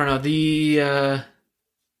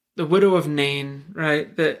the widow of Nain,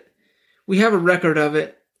 right? That we have a record of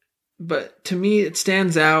it, but to me it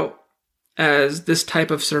stands out as this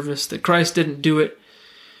type of service, that Christ didn't do it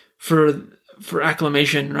for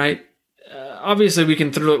acclamation, right? Obviously, we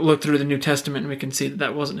can look through the New Testament and we can see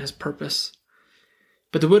that wasn't his purpose.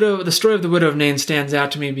 But the story of the widow of Nain stands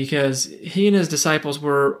out to me because he and his disciples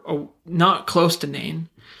were not close to Nain.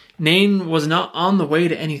 Nain was not on the way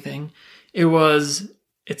to anything.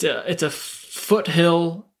 It's a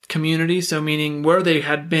foothill community, so meaning where they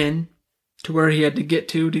had been to where he had to get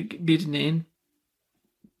to be to Nain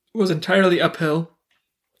was entirely uphill.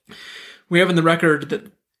 We have in the record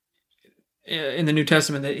that in the New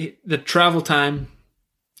Testament that the travel time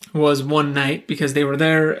was one night because they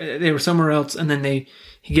were somewhere else, and then he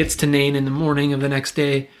gets to Nain in the morning of the next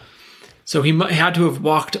day. So he had to have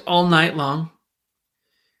walked all night long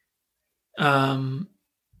to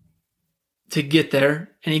get there,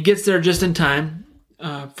 and he gets there just in time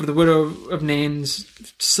for the widow of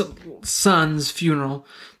Nain's son's funeral.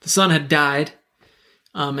 The son had died,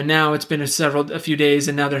 and now it's been a few days,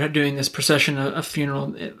 and now they're doing this procession of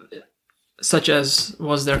funeral, such as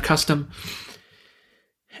was their custom.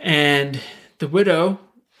 And the widow,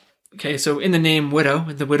 okay, so in the name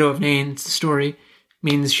widow, the widow of Nain's story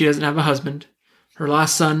means she doesn't have a husband. Her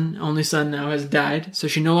last son, only son now, has died, so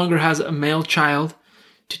she no longer has a male child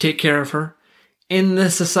to take care of her. In the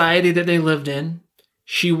society that they lived in,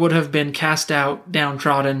 she would have been cast out,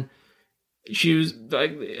 downtrodden. She was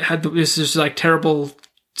had this terrible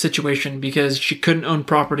situation because she couldn't own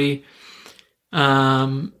property,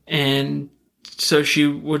 and so she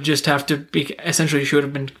would just have to be. Essentially, she would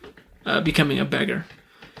have been becoming a beggar.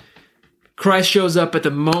 Christ shows up at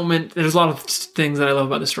the moment. There's a lot of things that I love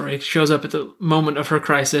about the story. He shows up at the moment of her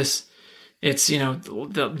crisis. It's the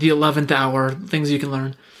 11th hour. Things you can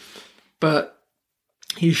learn, but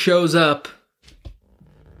he shows up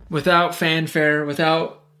without fanfare,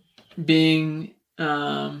 without being,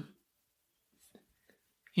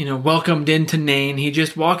 welcomed into Nain. He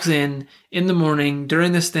just walks in the morning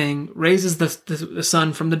during this thing, raises the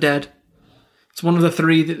son from the dead. It's one of the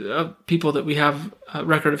three people that we have a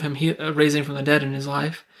record of him raising from the dead in his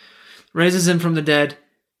life. Raises him from the dead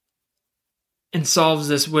and solves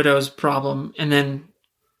this widow's problem. And then,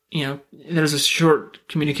 there's a short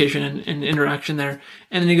communication and interaction there.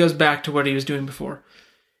 And then he goes back to what he was doing before.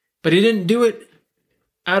 But he didn't do it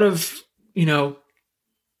out of, to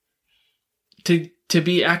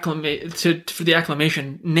be acclimated for the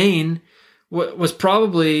acclamation. Nain was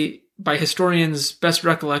probably, by historians' best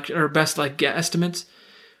recollection or best estimates,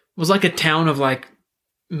 was like a town of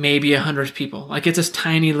maybe 100 people. It's this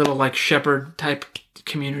tiny little shepherd type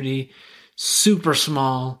community, super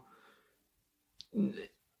small.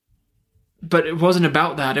 But it wasn't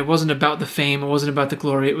about that. It wasn't about the fame. It wasn't about the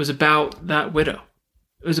glory. It was about that widow.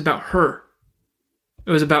 It was about her.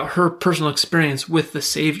 It was about her personal experience with the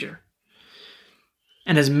Savior.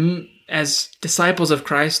 And as disciples of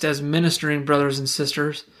Christ, as ministering brothers and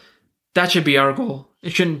sisters, that should be our goal.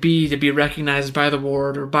 It shouldn't be to be recognized by the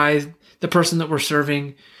ward or by the person that we're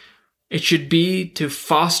serving. It should be to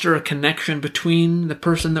foster a connection between the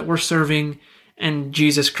person that we're serving and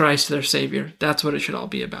Jesus Christ, their Savior. That's what it should all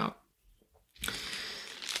be about.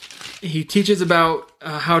 He teaches about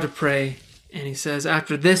how to pray, and he says,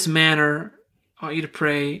 after this manner, I want you to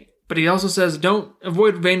pray. But he also says, don't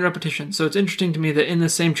avoid vain repetition. So it's interesting to me that in the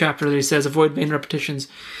same chapter that he says, avoid vain repetitions,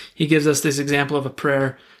 he gives us this example of a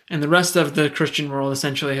prayer. And the rest of the Christian world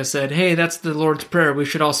essentially has said, hey, that's the Lord's Prayer. We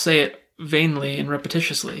should all say it vainly and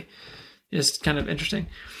repetitiously. It's kind of interesting.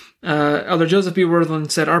 Elder Joseph B.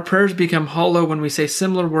 Worthland said, our prayers become hollow when we say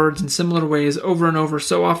similar words in similar ways over and over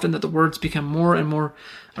so often that the words become more and more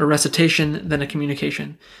a recitation than a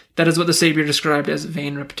communication. That is what the Savior described as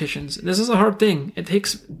vain repetitions. This is a hard thing. It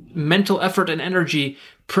takes mental effort and energy.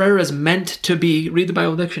 Prayer is meant to be, read the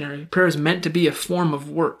Bible dictionary, prayer is meant to be a form of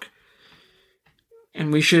work.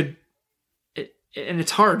 And we should, and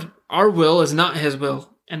it's hard. Our will is not his will.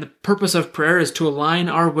 And the purpose of prayer is to align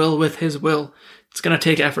our will with his will. It's going to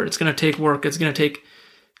take effort. It's going to take work. It's going to take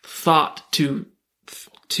thought to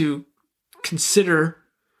consider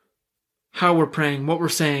how we're praying, what we're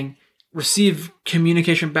saying, receive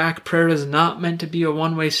communication back. Prayer is not meant to be a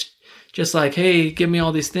one-way, just like, hey, give me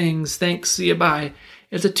all these things. Thanks. See you. Bye.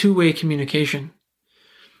 It's a two-way communication.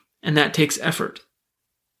 And that takes effort.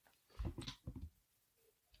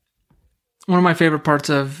 One of my favorite parts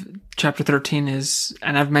of chapter 13 is,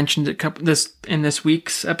 and I've mentioned it in this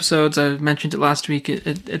week's episodes, I mentioned it last week,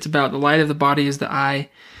 it's about the light of the body is the eye.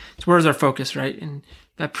 It's where's our focus, right? And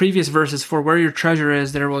that previous verse is, for where your treasure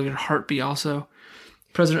is, there will your heart be also.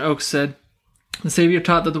 President Oaks said, the Savior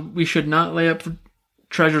taught that we should not lay up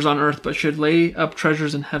treasures on earth, but should lay up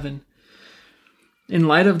treasures in heaven. In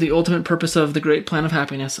light of the ultimate purpose of the great plan of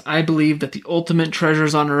happiness, I believe that the ultimate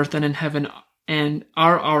treasures on earth and in heaven and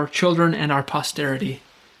are our children and our posterity.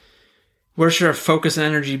 Where should our focus and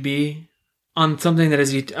energy be? On something that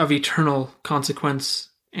is of eternal consequence.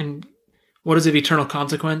 And what is of eternal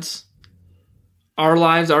consequence? Our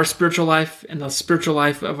lives, our spiritual life, and the spiritual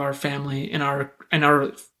life of our family and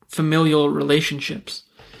our familial relationships.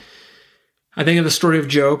 I think of the story of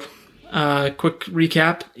Job. Quick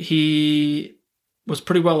recap. He was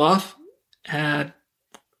pretty well off, had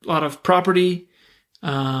a lot of property,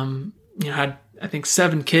 had, I think,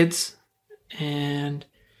 7 kids, and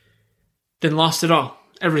then lost it all,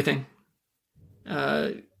 everything.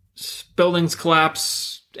 Buildings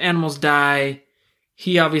collapse, animals die.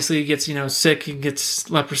 He obviously gets, sick and gets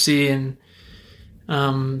leprosy and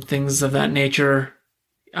things of that nature.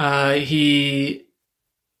 He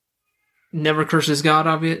never curses God,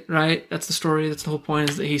 right? That's the story. That's the whole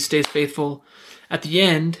point, is that he stays faithful. At the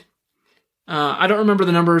end, I don't remember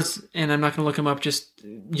the numbers, and I'm not going to look them up. Just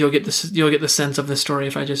you'll get the sense of the story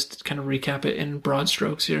if I just kind of recap it in broad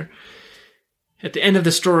strokes here. At the end of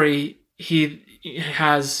the story, he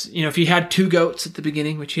has, if he had 2 goats at the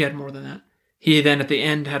beginning, which he had more than that, he then at the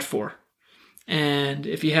end had 4. And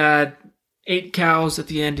if he had 8 cows at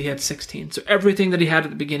the end, he had 16. So everything that he had at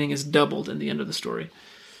the beginning is doubled in the end of the story.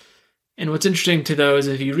 And what's interesting to those,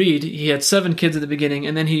 if you read, he had 7 kids at the beginning,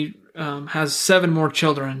 and then he has 7 more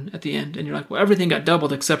children at the end. And you're like, well, everything got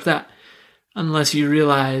doubled except that. Unless you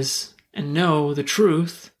realize and know the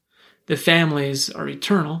truth, the families are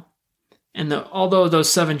eternal. And although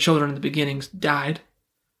those 7 children in the beginning died,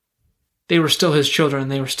 they were still his children.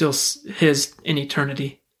 They were still his in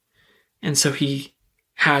eternity. And so he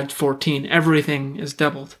had 14. Everything is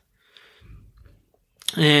doubled.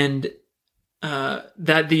 And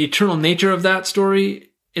that the eternal nature of that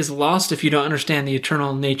story is lost if you don't understand the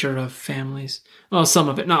eternal nature of families. Well, some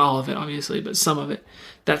of it, not all of it, obviously, but some of it.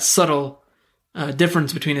 That subtle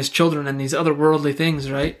difference between his children and these other worldly things,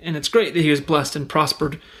 right? And it's great that he was blessed and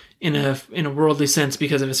prospered in a worldly sense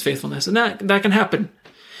because of his faithfulness, and that can happen.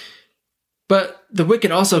 But the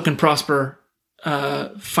wicked also can prosper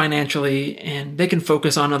financially, and they can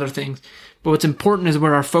focus on other things. But what's important is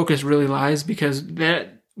where our focus really lies, because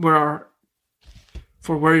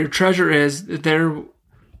for where your treasure is, there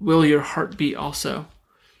will your heart be also.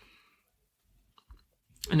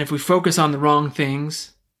 And if we focus on the wrong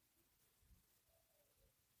things,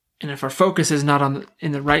 and if our focus is not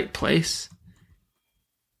in the right place,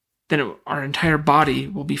 then our entire body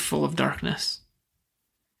will be full of darkness.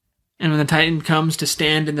 And when the time comes to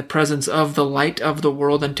stand in the presence of the light of the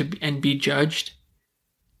world and be judged,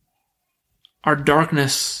 our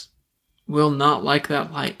darkness will not like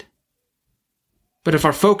that light. But if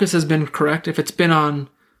our focus has been correct, if it's been on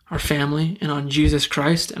our family and on Jesus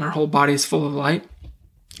Christ, and our whole body is full of light,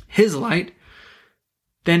 his light,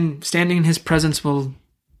 then standing in his presence will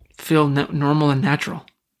feel normal and natural.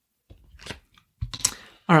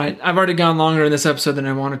 All right, I've already gone longer in this episode than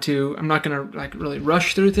I wanted to. I'm not going to really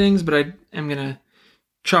rush through things, but I am going to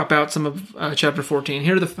chop out some of chapter 14.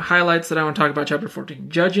 Here are the highlights that I want to talk about chapter 14.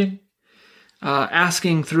 Judging,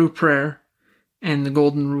 asking through prayer, and the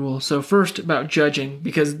golden rule. So first about judging,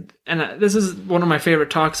 because, and this is one of my favorite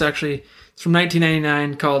talks actually. It's from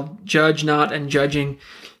 1999 called Judge Not and Judging.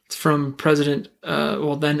 It's from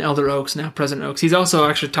then Elder Oaks, now President Oaks. He's also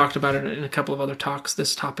actually talked about it in a couple of other talks,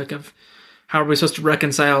 this topic of how are we supposed to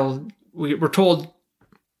reconcile. We're told,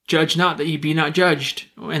 judge not that ye be not judged.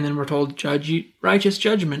 And then we're told, judge ye righteous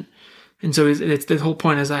judgment. And so it's the whole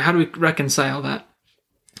point is, how do we reconcile that?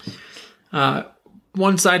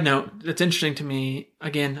 One side note that's interesting to me,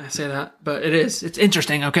 again, I say that, but it's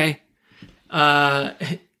interesting, okay?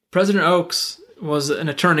 President Oaks was an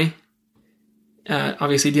attorney,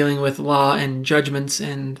 obviously dealing with law and judgments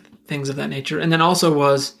and things of that nature, and then also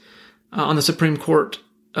was on the Supreme Court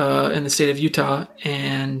in the state of Utah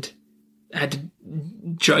and had to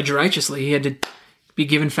judge righteously. He had to be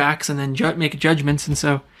given facts and then make judgments. And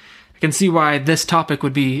so I can see why this topic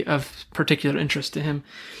would be of particular interest to him.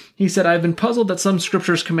 He said, I've been puzzled that some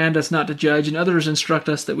scriptures command us not to judge and others instruct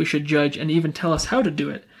us that we should judge and even tell us how to do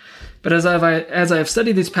it. But as I have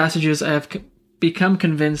studied these passages, I have become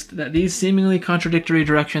convinced that these seemingly contradictory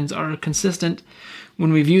directions are consistent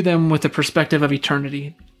when we view them with the perspective of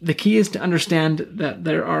eternity. The key is to understand that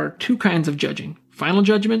there are two kinds of judging: final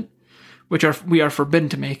judgment, which we are forbidden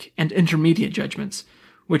to make, and intermediate judgments,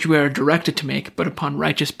 which we are directed to make, but upon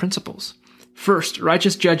righteous principles. First,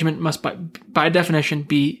 righteous judgment must by definition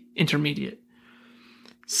be intermediate.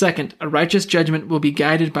 Second, a righteous judgment will be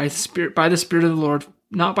guided by the Spirit of the Lord,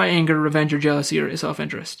 not by anger, revenge, or jealousy, or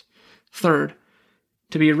self-interest. Third,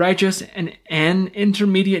 to be righteous, an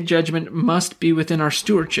intermediate judgment must be within our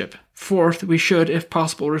stewardship. Fourth, we should, if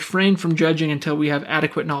possible, refrain from judging until we have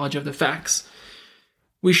adequate knowledge of the facts.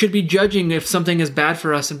 We should be judging if something is bad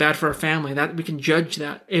for us and bad for our family. That we can judge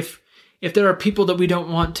that. If there are people that we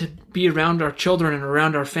don't want to be around our children and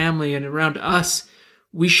around our family and around us,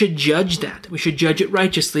 we should judge that. We should judge it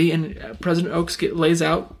righteously, and President Oaks lays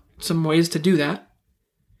out some ways to do that.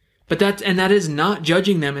 But that is not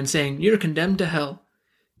judging them and saying, you're condemned to hell.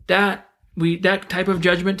 That type of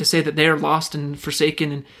judgment, to say that they are lost and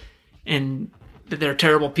forsaken and that they're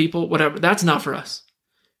terrible people, whatever, that's not for us.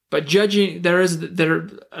 But judging, I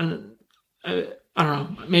don't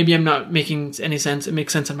know, maybe I'm not making any sense. It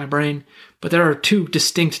makes sense in my brain. But there are two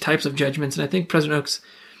distinct types of judgments, and I think President Oaks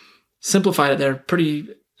simplified it there pretty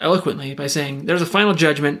eloquently by saying there's a final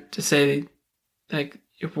judgment to say, like,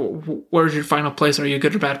 where's your final place? Are you a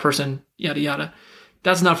good or bad person? Yada, yada.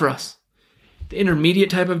 That's not for us. The intermediate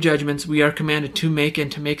type of judgments we are commanded to make,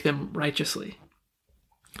 and to make them righteously.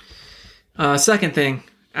 Second thing,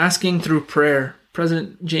 asking through prayer.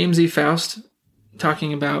 President James E. Faust,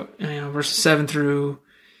 talking about verses 7 through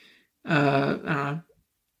 12,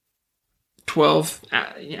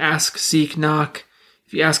 ask, seek, knock.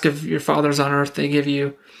 If you ask of your fathers on earth, they give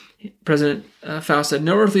you. President Faust said,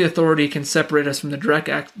 no earthly authority can separate us from the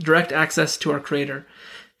direct access to our Creator.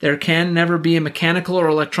 There can never be a mechanical or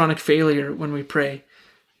electronic failure when we pray.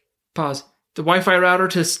 Pause. The Wi-Fi router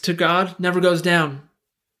to God never goes down.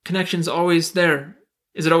 Connection's always there.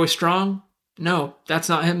 Is it always strong? No, that's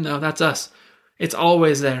not him, though. That's us. It's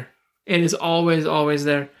always there. It is always, always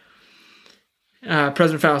there.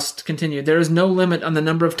 President Faust continued, there is no limit on the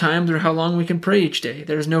number of times or how long we can pray each day.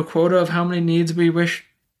 There is no quota of how many needs we wish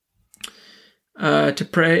to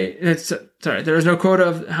pray. There is no quota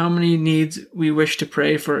of how many needs we wish to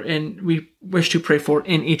pray for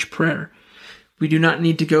in each prayer. We do not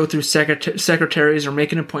need to go through secretaries or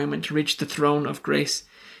make an appointment to reach the throne of grace.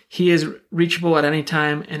 He is reachable at any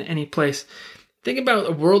time and any place. Think about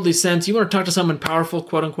a worldly sense. You want to talk to someone powerful,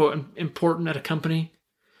 quote unquote, important at a company.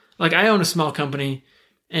 Like, I own a small company,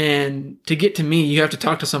 and to get to me, you have to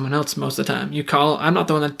talk to someone else most of the time. You call. I'm not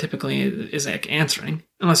the one that typically is like answering,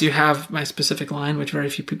 unless you have my specific line, which very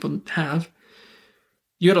few people have.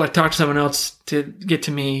 You got to talk to someone else to get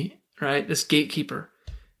to me, right? This gatekeeper.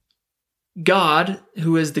 God,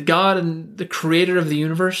 who is the God and the creator of the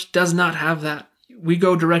universe, does not have that. We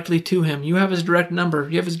go directly to him. You have his direct number.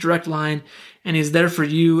 You have his direct line, and he's there for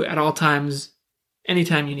you at all times,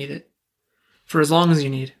 anytime you need it, for as long as you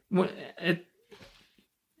need. I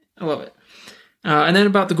love it. And then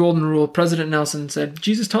about the golden rule, President Nelson said,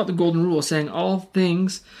 Jesus taught the golden rule, saying, all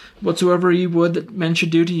things whatsoever ye would that men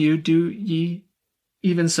should do to you, do ye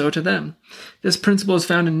even so to them. This principle is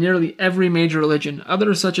found in nearly every major religion.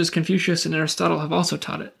 Others such as Confucius and Aristotle have also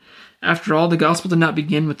taught it. After all, the gospel did not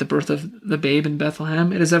begin with the birth of the babe in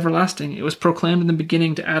Bethlehem. It is everlasting. It was proclaimed in the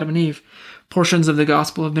beginning to Adam and Eve. Portions of the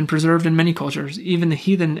gospel have been preserved in many cultures. Even the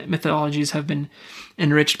heathen mythologies have been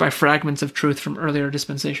enriched by fragments of truth from earlier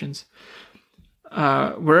dispensations.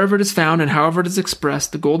 Wherever it is found and however it is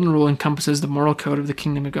expressed, the golden rule encompasses the moral code of the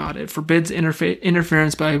kingdom of God. It forbids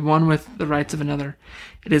interference by one with the rights of another.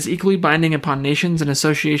 It is equally binding upon nations and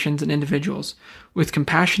associations and individuals. With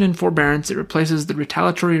compassion and forbearance, it replaces the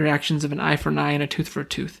retaliatory reactions of an eye for an eye and a tooth for a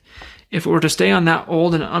tooth. If it were to stay on that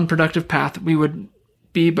old and unproductive path, we would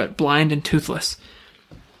be but blind and toothless.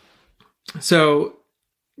 So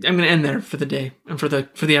I'm going to end there for the day and for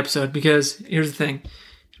the episode, because here's the thing.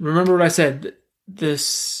 Remember what I said.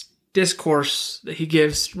 This discourse that he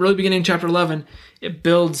gives, really beginning in chapter 11, it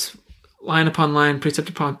builds line upon line, precept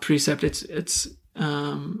upon precept. It's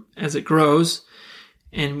as it grows,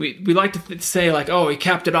 and we like to say like, oh, he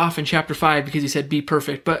capped it off in chapter 5 because he said be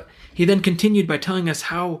perfect, but he then continued by telling us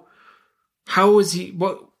how is he,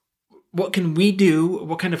 what can we do,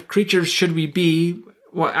 what kind of creatures should we be,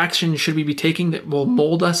 what action should we be taking that will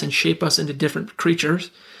mold us and shape us into different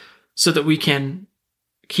creatures so that we can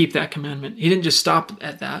keep that commandment. He didn't just stop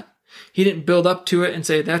at that. He didn't build up to it and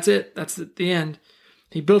say, that's it, that's the end.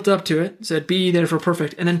 He built up to it, said, be ye therefore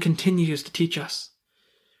perfect, and then continues to teach us.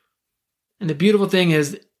 And the beautiful thing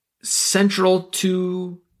is, central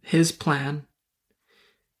to his plan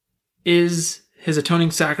is his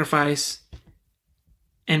atoning sacrifice,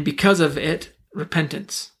 and because of it,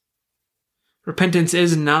 repentance. Repentance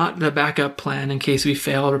is not the backup plan in case we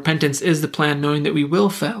fail. Repentance is the plan knowing that we will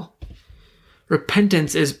fail.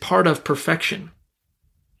 Repentance is part of perfection.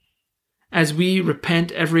 As we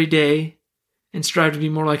repent every day and strive to be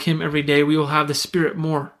more like him every day, we will have the Spirit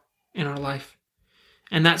more in our life.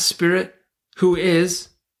 And that Spirit, who is,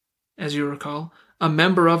 as you recall, a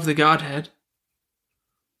member of the Godhead,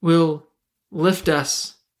 will lift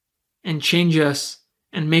us and change us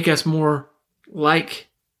and make us more like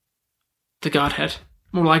the Godhead,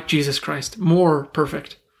 more like Jesus Christ, more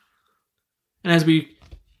perfect. And as we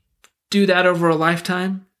do that over a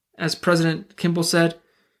lifetime, as President Kimball said,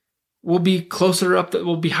 we'll be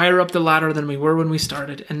we'll be higher up the ladder than we were when we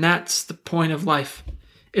started. And that's the point of life,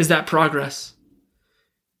 is that progress.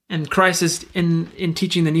 And Christ is in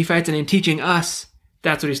teaching the Nephites and in teaching us,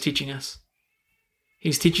 that's what he's teaching us.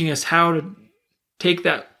 He's teaching us how to take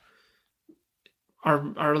that,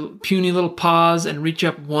 our puny little paws and reach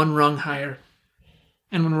up one rung higher.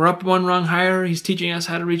 And when we're up one rung higher, he's teaching us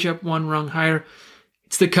how to reach up one rung higher.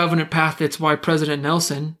 It's the covenant path. That's why President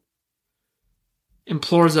Nelson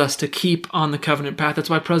implores us to keep on the covenant path. That's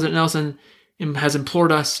why President Nelson has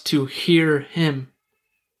implored us to hear him.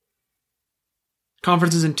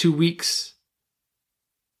 Conference is in 2 weeks.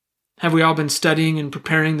 Have we all been studying and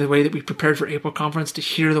preparing the way that we prepared for April conference to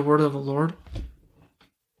hear the word of the Lord?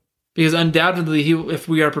 Because undoubtedly, if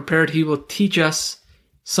we are prepared, he will teach us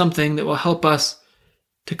something that will help us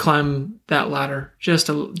to climb that ladder just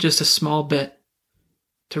a small bit,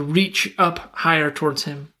 to reach up higher towards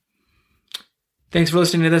him. Thanks for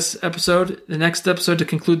listening to this episode. The next episode to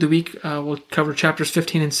conclude the week, we'll cover chapters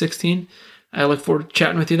 15 and 16. I look forward to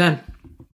chatting with you then.